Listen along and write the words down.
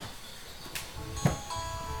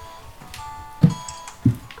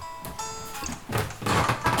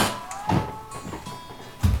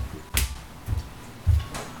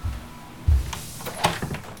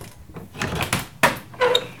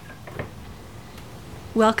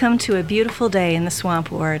Welcome to a beautiful day in the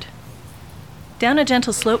Swamp Ward. Down a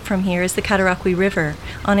gentle slope from here is the Cataraqui River,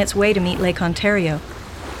 on its way to meet Lake Ontario.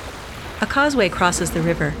 A causeway crosses the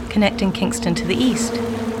river, connecting Kingston to the east.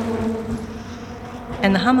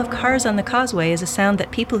 And the hum of cars on the causeway is a sound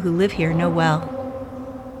that people who live here know well.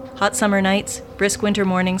 Hot summer nights, brisk winter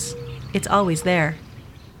mornings, it's always there.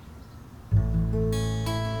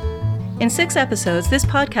 In 6 episodes, this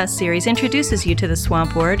podcast series introduces you to the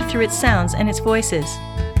Swamp Ward through its sounds and its voices.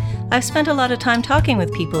 I've spent a lot of time talking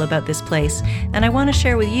with people about this place, and I want to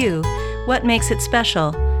share with you what makes it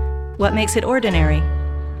special, what makes it ordinary,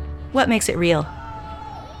 what makes it real.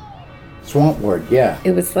 Swamp Ward, yeah.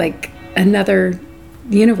 It was like another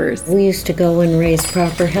universe. We used to go and raise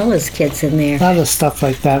proper hell as kids in there. A lot of stuff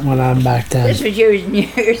like that went on back then. This was years and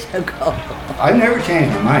years ago. I never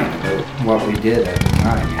changed my mind about what we did at the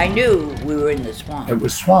time. I knew we were in the swamp. It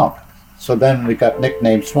was swamp. So then we got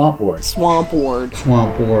nicknamed Swamp Ward. Swamp Ward.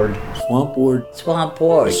 Swamp Ward. Swamp Ward. Swamp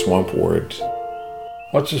Ward. Swamp Ward.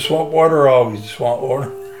 What's the swamp water? Always the swamp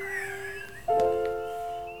water.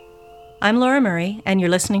 I'm Laura Murray, and you're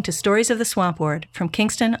listening to Stories of the Swamp Ward from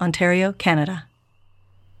Kingston, Ontario, Canada.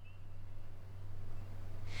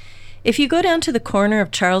 If you go down to the corner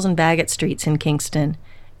of Charles and Bagot Streets in Kingston,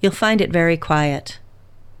 you'll find it very quiet.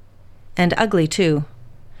 And ugly, too.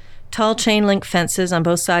 Tall chain-link fences on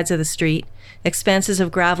both sides of the street, expanses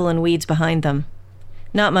of gravel and weeds behind them.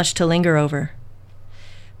 Not much to linger over.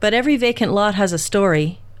 But every vacant lot has a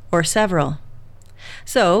story, or several.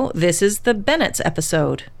 So, this is the Bennett's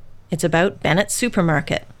episode. It's about Bennett's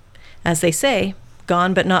Supermarket. As they say,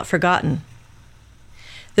 gone but not forgotten.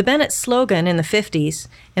 The Bennett slogan in the 50s,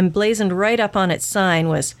 emblazoned right up on its sign,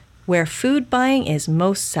 was, "Where food buying is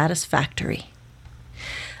most satisfactory."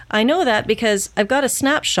 I know that because I've got a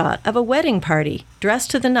snapshot of a wedding party,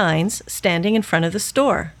 dressed to the nines, standing in front of the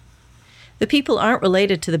store. The people aren't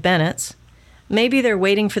related to the Bennetts. Maybe they're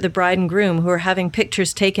waiting for the bride and groom who are having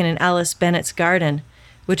pictures taken in Alice Bennett's garden,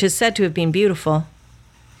 which is said to have been beautiful.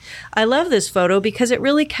 I love this photo because it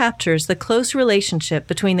really captures the close relationship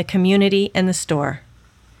between the community and the store.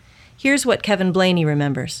 Here's what Kevin Blaney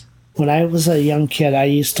remembers. When I was a young kid, I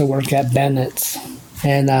used to work at Bennett's,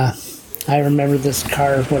 and I remember this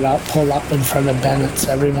car would pull up in front of Bennett's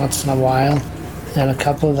every once in a while, and a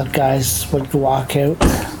couple of the guys would walk out,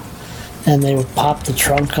 and they would pop the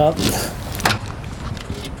trunk up.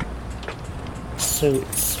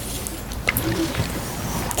 Suits.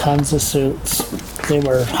 Tons of suits. They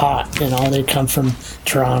were hot, they'd come from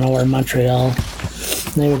Toronto or Montreal.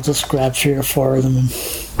 They would just grab 3 or 4 of them and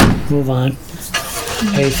move on,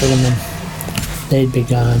 pay for them, and they'd be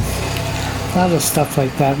gone. A lot of stuff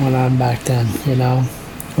like that went on back then,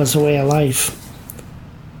 It was a way of life.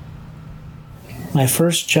 My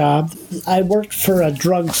first job, I worked for a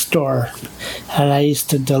drugstore, and I used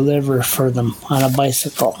to deliver for them on a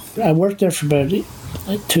bicycle. I worked there for about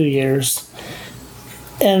 2 years,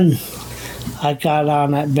 and I got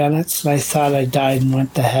on at Bennett's, and I thought I died and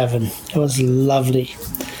went to heaven. It was lovely,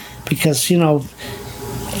 because,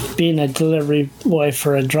 being a delivery boy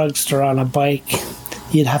for a drugstore on a bike,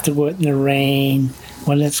 you'd have to go out in the rain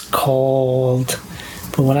when it's cold.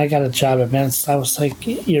 But when I got a job at Bennett's, I was like,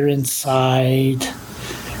 you're inside.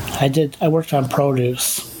 I worked on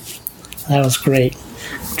produce. That was great.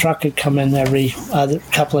 Truck would come in every other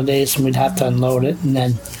couple of days, and we'd have to unload it, and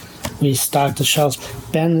then we stocked the shelves.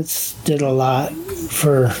 Bennett's did a lot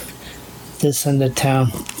for this end of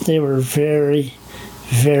town. They were very,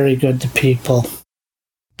 very good to people.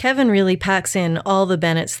 Kevin really packs in all the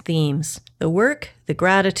Bennett's themes, the work, the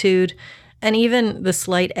gratitude, and even the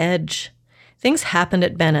slight edge. Things happened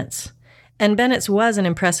at Bennett's, and Bennett's was an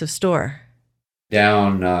impressive store.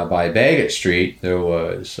 Down by Bagot Street, there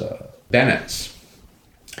was Bennett's,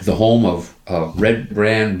 the home of Red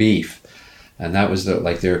Brand beef, and that was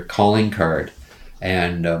their calling card.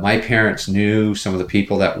 And my parents knew some of the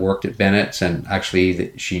people that worked at Bennett's, and actually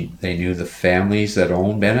they knew the families that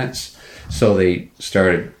owned Bennett's. So they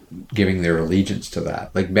started giving their allegiance to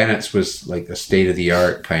that. Bennett's was like a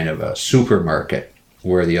state-of-the-art kind of a supermarket,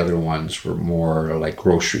 where the other ones were more like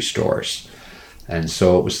grocery stores. And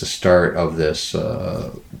so it was the start of this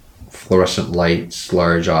fluorescent lights,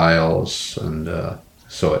 large aisles, and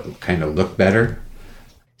so it kind of looked better.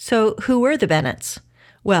 So who were the Bennetts?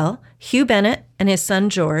 Well, Hugh Bennett and his son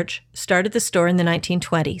George started the store in the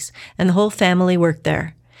 1920s, and the whole family worked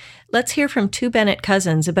there. Let's hear from 2 Bennett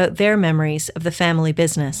cousins about their memories of the family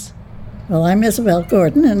business. Well, I'm Isabel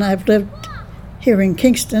Gordon, and I've lived here in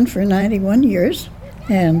Kingston for 91 years,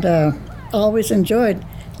 and always enjoyed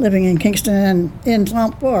living in Kingston and in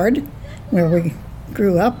Swamp Ward, where we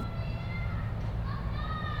grew up.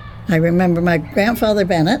 I remember my grandfather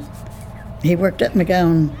Bennett. He worked at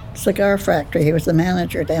McGowan Cigar Factory. He was the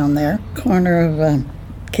manager down there, corner of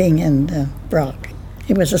King and Brock.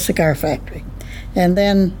 It was a cigar factory. And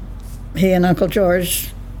then he and Uncle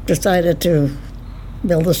George decided to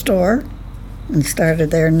build a store and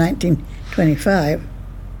started there in 1925.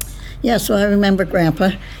 Yeah, so I remember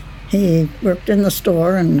Grandpa. He worked in the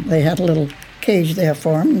store, and they had a little cage there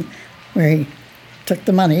for him where he took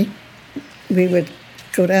the money. We would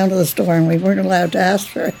go down to the store, and we weren't allowed to ask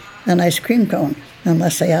for an ice cream cone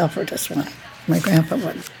unless they offered us one. My grandpa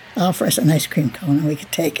would offer us an ice cream cone, and we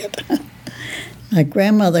could take it. My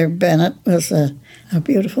grandmother, Bennett, was a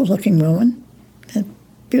beautiful-looking woman, had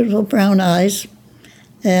beautiful brown eyes,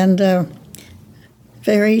 and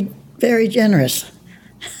very, very generous.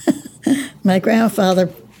 My grandfather,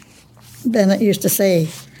 Bennett, used to say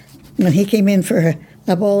when he came in for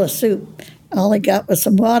a bowl of soup, all he got was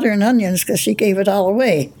some water and onions because she gave it all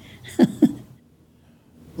away.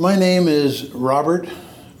 My name is Robert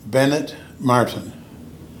Bennett Martin.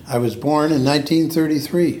 I was born in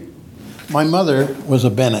 1933. My mother was a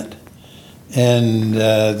Bennett, and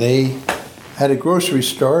they had a grocery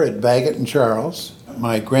store at Bagot and Charles.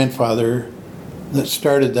 My grandfather that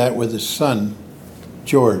started that with his son,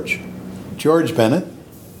 George. George Bennett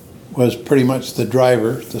was pretty much the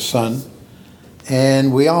driver, the son,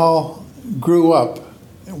 and we all grew up,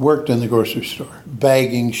 worked in the grocery store,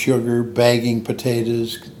 bagging sugar, bagging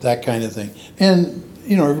potatoes, that kind of thing. And,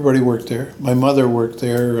 you know, everybody worked there. My mother worked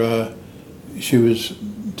there. She was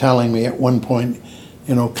telling me at one point,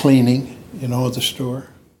 you know, cleaning, you know, the store.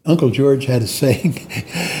 Uncle George had a saying,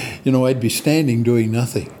 you know, I'd be standing doing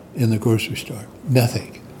nothing in the grocery store,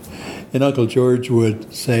 nothing. And Uncle George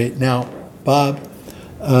would say, now, Bob,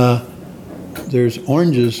 there's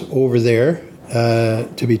oranges over there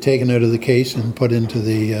to be taken out of the case and put into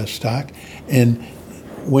the stock. And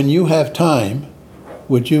when you have time,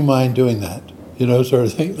 would you mind doing that? You know, sort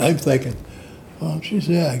of thing. I'm thinking, oh, geez,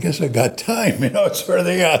 yeah, I guess I got time, you know, sort of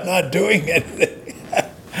thing. I'm not doing anything.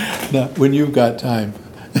 No, when you've got time.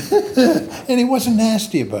 And he wasn't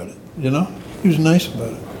nasty about it, you know? He was nice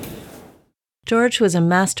about it. George was a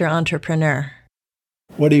master entrepreneur.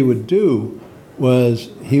 What he would do was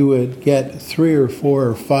he would get 3 or 4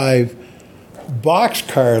 or 5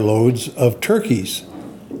 boxcar loads of turkeys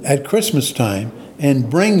at Christmas time and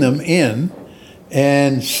bring them in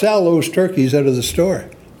and sell those turkeys out of the store.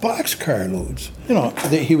 Boxcar loads. You know,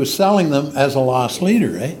 he was selling them as a lost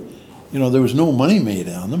leader, eh? You know, there was no money made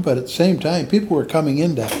on them, but at the same time, people were coming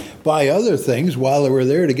in to buy other things while they were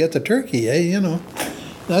there to get the turkey, eh? You know,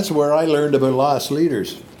 that's where I learned about lost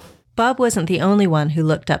leaders. Bob wasn't the only one who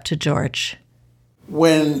looked up to George.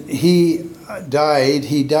 When he died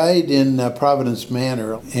in Providence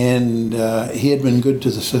Manor, and he had been good to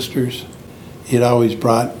the sisters. He had always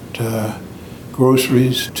brought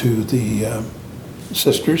groceries to the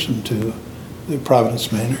sisters and to the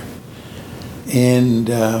Providence Manor. And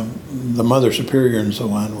the Mother Superior and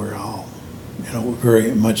so on were all, you know,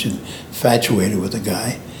 very much infatuated with the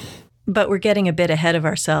guy. But we're getting a bit ahead of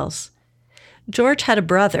ourselves. George had a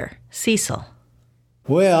brother, Cecil.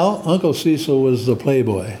 Well, Uncle Cecil was the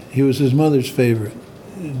playboy. He was his mother's favorite.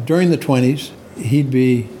 During the 20s, he'd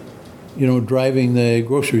be, you know, driving the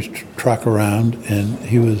grocery truck around, and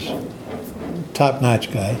he was a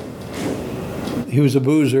top-notch guy. He was a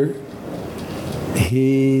boozer.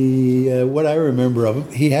 What I remember of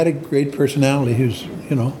him, he had a great personality. He was,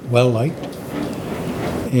 you know, well-liked.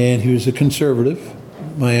 And he was a conservative.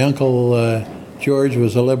 My Uncle George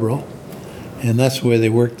was a liberal, and that's the way they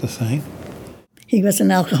worked the thing. He was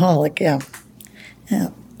an alcoholic, yeah.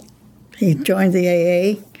 He joined the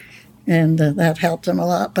AA, and that helped him a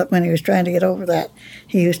lot. But when he was trying to get over that,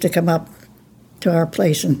 he used to come up to our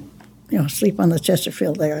place and, you know, sleep on the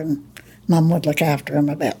Chesterfield there, and Mom would look after him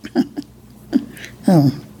a bit.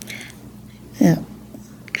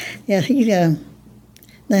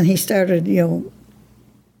 Then he started, you know,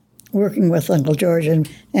 working with Uncle George and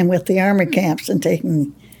with the army camps and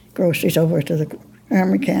taking groceries over to the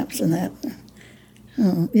army camps and that.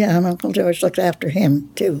 And Uncle George looked after him,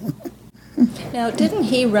 too. Now, didn't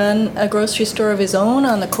he run a grocery store of his own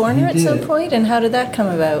on the corner at some point? And how did that come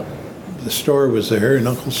about? The store was there, and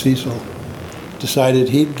Uncle Cecil decided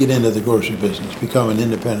he'd get into the grocery business, become an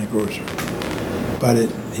independent grocer. But there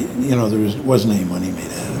wasn't any money made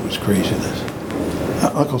out of it. It was craziness.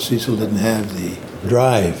 Uncle Cecil didn't have the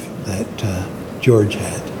drive that George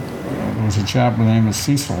had. There was a chap named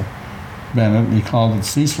Cecil Bennett, and he called it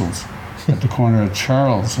Cecil's at the corner of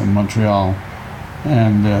Charles in Montreal.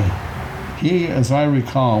 And he, as I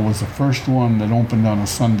recall, was the first one that opened on a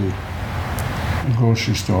Sunday, a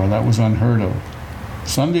grocery store. That was unheard of.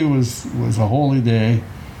 Sunday was a holy day,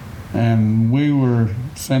 and we were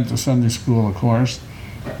sent to Sunday school, of course.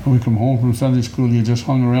 When we come home from Sunday school, you just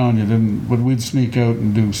hung around. You didn't, but we'd sneak out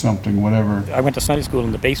and do something, whatever. I went to Sunday school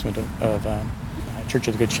in the basement of Church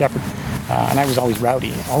of the Good Shepherd, and I was always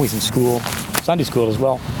rowdy, always in school, Sunday school as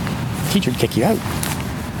well. The teacher would kick you out.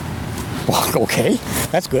 Well, okay,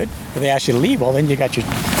 that's good. If they ask you to leave, well, then you got your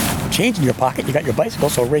change in your pocket, you got your bicycle,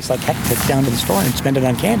 so race like heck to down to the store and spend it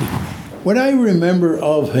on candy. What I remember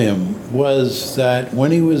of him was that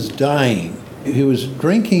when he was dying, he was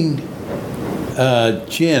drinking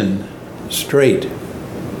gin straight,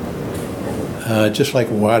 just like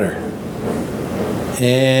water.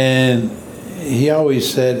 And he always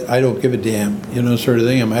said, I don't give a damn, sort of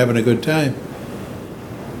thing. I'm having a good time.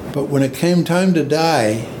 But when it came time to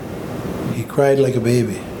die, he cried like a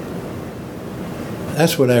baby.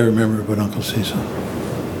 That's what I remember about Uncle Cecil.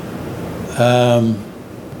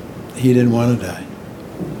 He didn't want to die.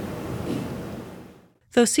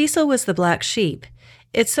 Though Cecil was the black sheep,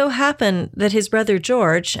 it so happened that his brother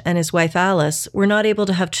George and his wife Alice were not able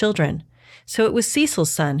to have children. So it was Cecil's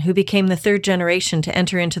son who became the third generation to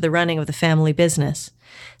enter into the running of the family business.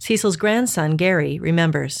 Cecil's grandson, Gary,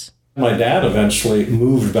 remembers. My dad eventually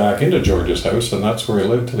moved back into George's house, and that's where he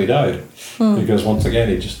lived till he died. Because once again,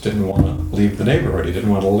 he just didn't want to leave the neighborhood. He didn't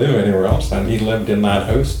want to live anywhere else, and he lived in that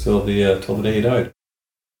house till the day he died.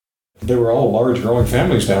 They were all large growing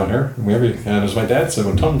families down here. And as my dad said,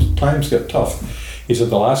 when times get tough, he said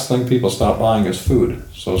the last thing people stop buying is food.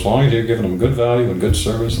 So as long as you're giving them good value and good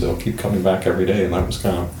service, they'll keep coming back every day, and that was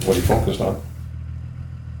kind of what he focused on.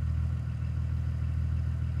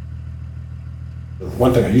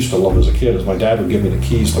 One thing I used to love as a kid is my dad would give me the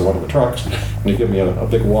keys to one of the trucks, and he'd give me a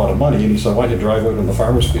big wad of money, and he said, why don't you drive out in the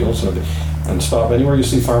farmers' fields and stop anywhere you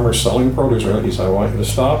see farmers selling produce around? He said, I want you to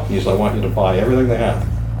stop. He said, I want you to buy everything they have.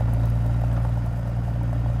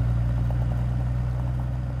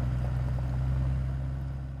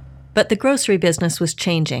 But the grocery business was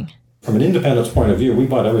changing. From an independence point of view, we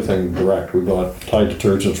bought everything direct. We bought Tide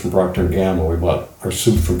detergents from Procter & Gamble. We bought our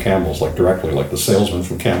soup from Campbell's, directly. The salesman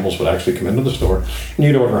from Campbell's would actually come into the store, and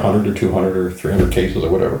you'd order 100 or 200 or 300 cases or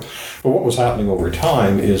whatever. But what was happening over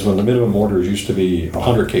time is when the minimum orders used to be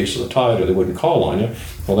 100 cases of Tide, or they wouldn't call on you,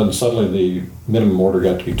 well, then suddenly the minimum order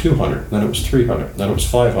got to be 200, then it was 300, then it was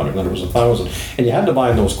 500, then it was 1,000. And you had to buy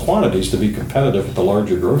in those quantities to be competitive with the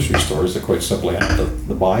larger grocery stores that quite simply had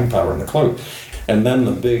the buying power and the clout. And then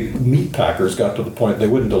the big meat packers got to the point they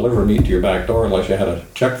wouldn't deliver meat to your back door unless you had a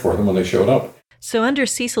check for them when they showed up. So under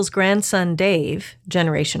Cecil's grandson Dave,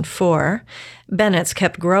 Generation 4, Bennett's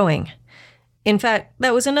kept growing. In fact,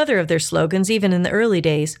 that was another of their slogans, even in the early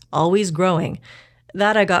days, always growing.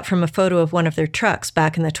 That I got from a photo of one of their trucks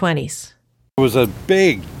back in the 20s. There was a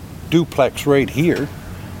big duplex right here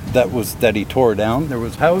that he tore down. There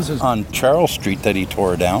was houses on Charles Street that he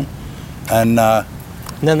tore down. And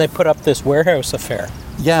then they put up this warehouse affair.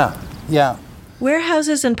 Yeah.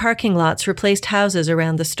 Warehouses and parking lots replaced houses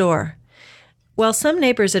around the store. While some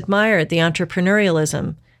neighbors admired the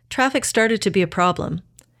entrepreneurialism, traffic started to be a problem.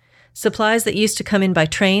 Supplies that used to come in by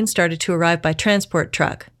train started to arrive by transport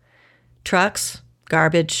truck. Trucks,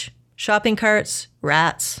 garbage, shopping carts,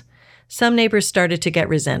 rats. Some neighbors started to get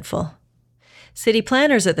resentful. City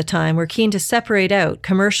planners at the time were keen to separate out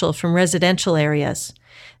commercial from residential areas.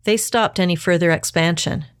 They stopped any further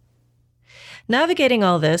expansion. Navigating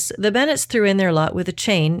all this, the Bennetts threw in their lot with a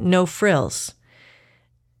chain, No Frills.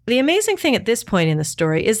 The amazing thing at this point in the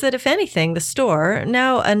story is that, if anything, the store,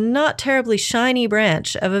 now a not terribly shiny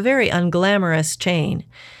branch of a very unglamorous chain,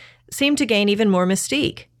 seemed to gain even more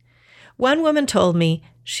mystique. One woman told me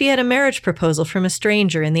she had a marriage proposal from a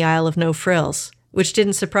stranger in the aisle of No Frills, which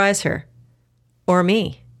didn't surprise her. Or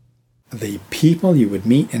me. The people you would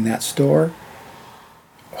meet in that store,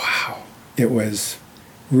 wow, it was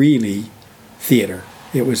really theater.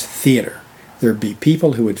 It was theater. There'd be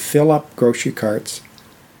people who would fill up grocery carts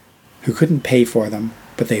who couldn't pay for them,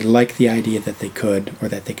 but they liked the idea that they could, or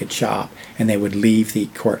that they could shop, and they would leave the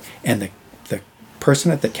court. And the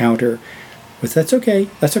person at the counter was, that's okay,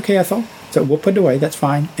 Ethel. So we'll put it away, that's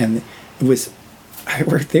fine. And it was,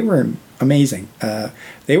 they were amazing.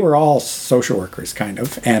 They were all social workers, kind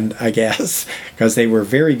of, and I guess, because they were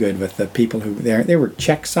very good with the people who there were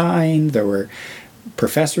check signed, there were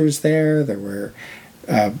professors there were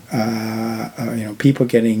people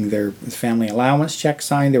getting their family allowance check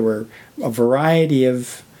signed. There were a variety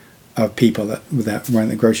of people that were in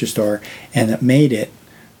the grocery store, and that made it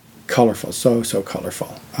colorful, so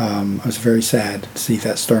colorful. I was very sad to see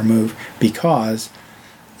that store move, because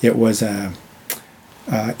it was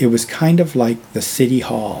kind of like the city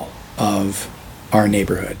hall of our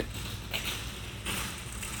neighborhood.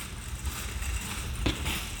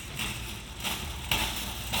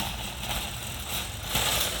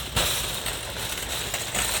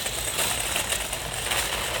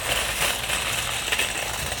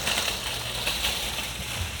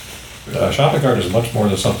 a shopping cart is much more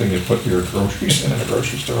than something you put your groceries in a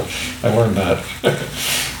grocery store. I learned that.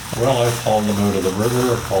 Well, I've hauled them out of the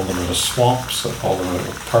river, I've hauled them out of swamps, I've hauled them out of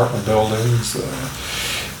apartment buildings.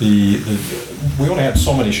 We only had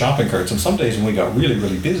so many shopping carts, and some days when we got really,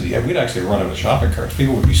 really busy, we'd actually run out of shopping carts.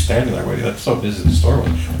 People would be standing there waiting. That's so busy the store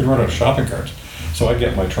was. We'd run out of shopping carts. So I'd get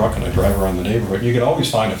in my truck and I'd drive around the neighborhood. You could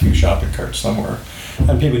always find a few shopping carts somewhere.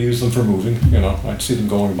 And people use them for moving, I'd see them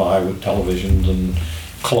going by with televisions and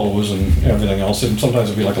clothes and everything else. And sometimes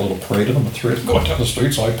it'd be like a little parade of them, 3 of them going down the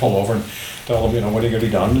street. So I'd pull over and tell them, when are you going to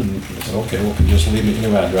be done? And they said, okay, well, can you just leave me your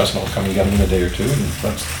new address and I'll come and get them in a day or two. And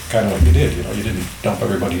that's kind of what you did, You didn't dump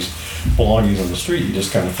everybody's belongings on the street. You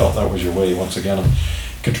just kind of felt that was your way, once again, of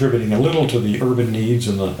contributing a little to the urban needs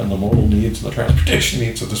and the modal needs and the transportation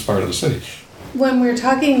needs of this part of the city. When we're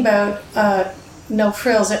talking about No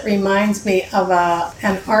Frills, it reminds me of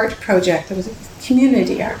an art project. It was a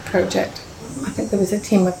community art project. I think there was a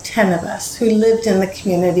team of 10 of us who lived in the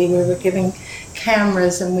community. We were given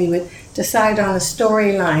cameras and we would decide on a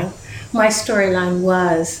storyline. My storyline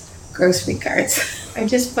was grocery carts. I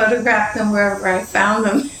just photographed them wherever I found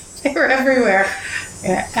them. They were everywhere.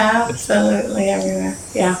 Yeah, absolutely everywhere.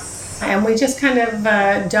 Yeah. And we just kind of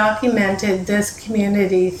documented this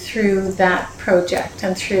community through that project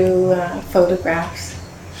and through photographs.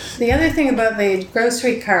 The other thing about the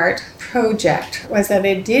grocery cart project was that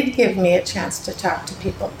it did give me a chance to talk to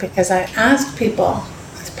people, because I asked people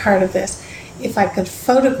as part of this if I could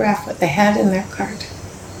photograph what they had in their cart.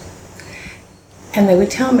 And they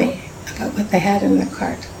would tell me about what they had in their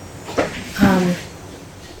cart.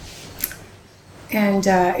 And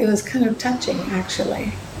it was kind of touching,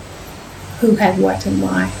 actually, who had what and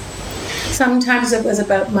why. Sometimes it was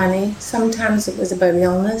about money, sometimes it was about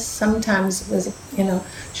illness, sometimes it was,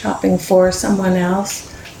 shopping for someone else.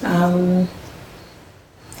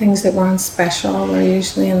 Things that were on special were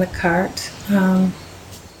usually in the cart.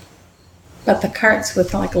 But the carts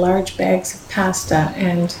with like large bags of pasta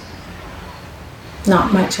and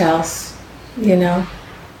not much else, Yeah.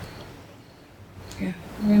 I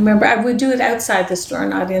remember I would do it outside the store,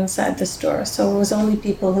 not inside the store. So it was only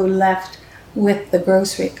people who left with the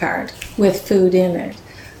grocery cart, with food in it,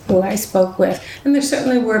 who I spoke with. And there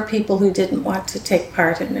certainly were people who didn't want to take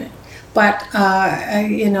part in it. But,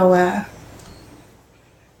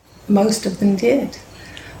 most of them did.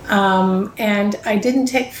 And I didn't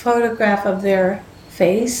take photograph of their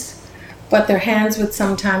face, but their hands would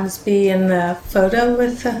sometimes be in the photo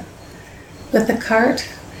with the cart.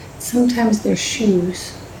 Sometimes their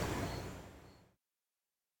shoes.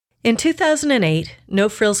 In 2008, No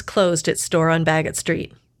Frills closed its store on Bagot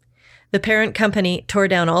Street. The parent company tore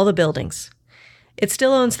down all the buildings. It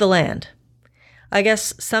still owns the land. I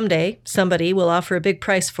guess someday somebody will offer a big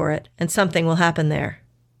price for it, and something will happen there.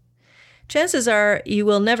 Chances are you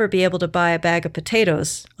will never be able to buy a bag of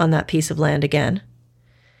potatoes on that piece of land again.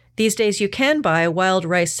 These days you can buy a wild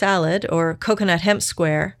rice salad or coconut hemp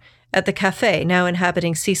square at the cafe now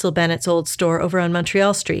inhabiting Cecil Bennett's old store over on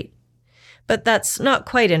Montreal Street. But that's not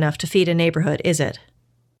quite enough to feed a neighborhood, is it?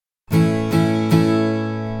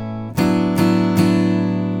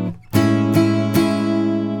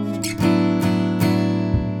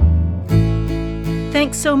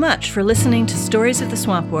 Thanks so much for listening to Stories of the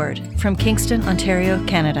Swamp Ward from Kingston, Ontario,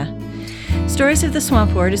 Canada. Stories of the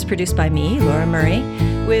Swamp Ward is produced by me, Laura Murray,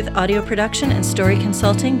 with audio production and story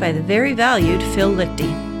consulting by the very valued Phil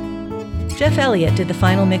Lichty. Jeff Elliott did the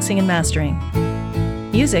final mixing and mastering.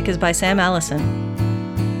 Music is by Sam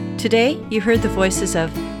Allison. Today, you heard the voices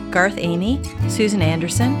of Garth Amy, Susan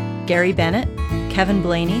Anderson, Gary Bennett, Kevin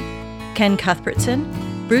Blaney, Ken Cuthbertson,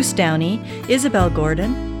 Bruce Downey, Isabel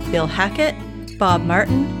Gordon, Bill Hackett, Bob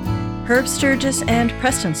Martin, Herb Sturgis, and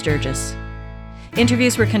Preston Sturgis.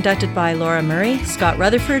 Interviews were conducted by Laura Murray, Scott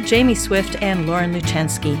Rutherford, Jamie Swift, and Lauren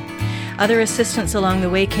Luchensky. Other assistants along the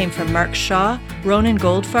way came from Mark Shaw, Ronan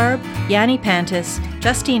Goldfarb, Yanni Pantis,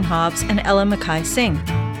 Justine Hobbs, and Ella Mackay-Singh.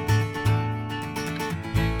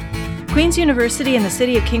 Queen's University and the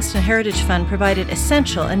City of Kingston Heritage Fund provided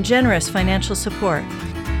essential and generous financial support.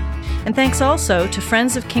 And thanks also to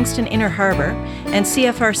Friends of Kingston Inner Harbour and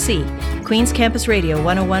CFRC, Queen's Campus Radio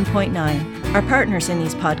 101.9, our partners in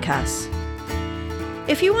these podcasts.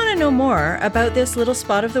 If you want to know more about this little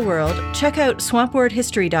spot of the world, check out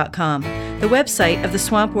swampwardhistory.com, the website of the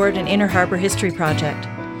Swamp Ward and Inner Harbour History Project.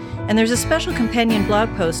 And there's a special companion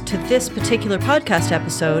blog post to this particular podcast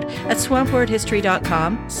episode at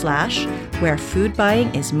swampwardhistory.com/where food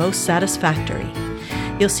buying is most satisfactory.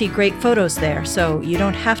 You'll see great photos there, so you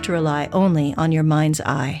don't have to rely only on your mind's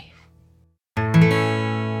eye.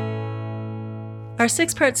 Our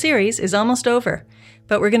 6-part series is almost over,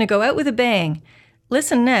 but we're going to go out with a bang.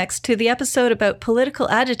 Listen next to the episode about political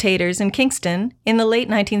agitators in Kingston in the late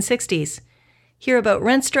 1960s. Hear about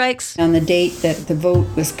rent strikes. On the date that the vote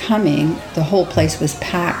was coming, the whole place was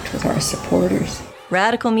packed with our supporters.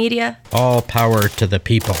 Radical media. All power to the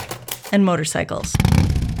people. And motorcycles.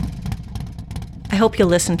 I hope you'll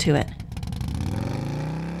listen to it.